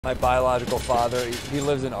My biological father, he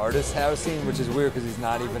lives in artist housing, which is weird because he's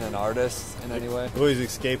not even an artist in any way. Oh, he's an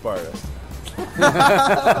escape artist.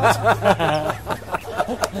 I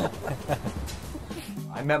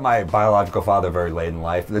met my biological father very late in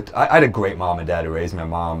life. I had a great mom and dad who raised me. My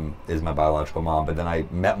mom is my biological mom, but then I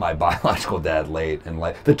met my biological dad late in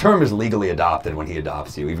life. The term is legally adopted when he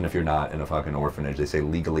adopts you, even if you're not in a fucking orphanage. They say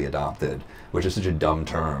legally adopted, which is such a dumb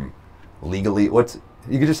term. Legally, you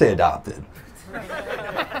could just say adopted.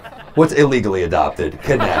 What's illegally adopted?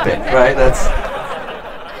 Kidnapping, right? That's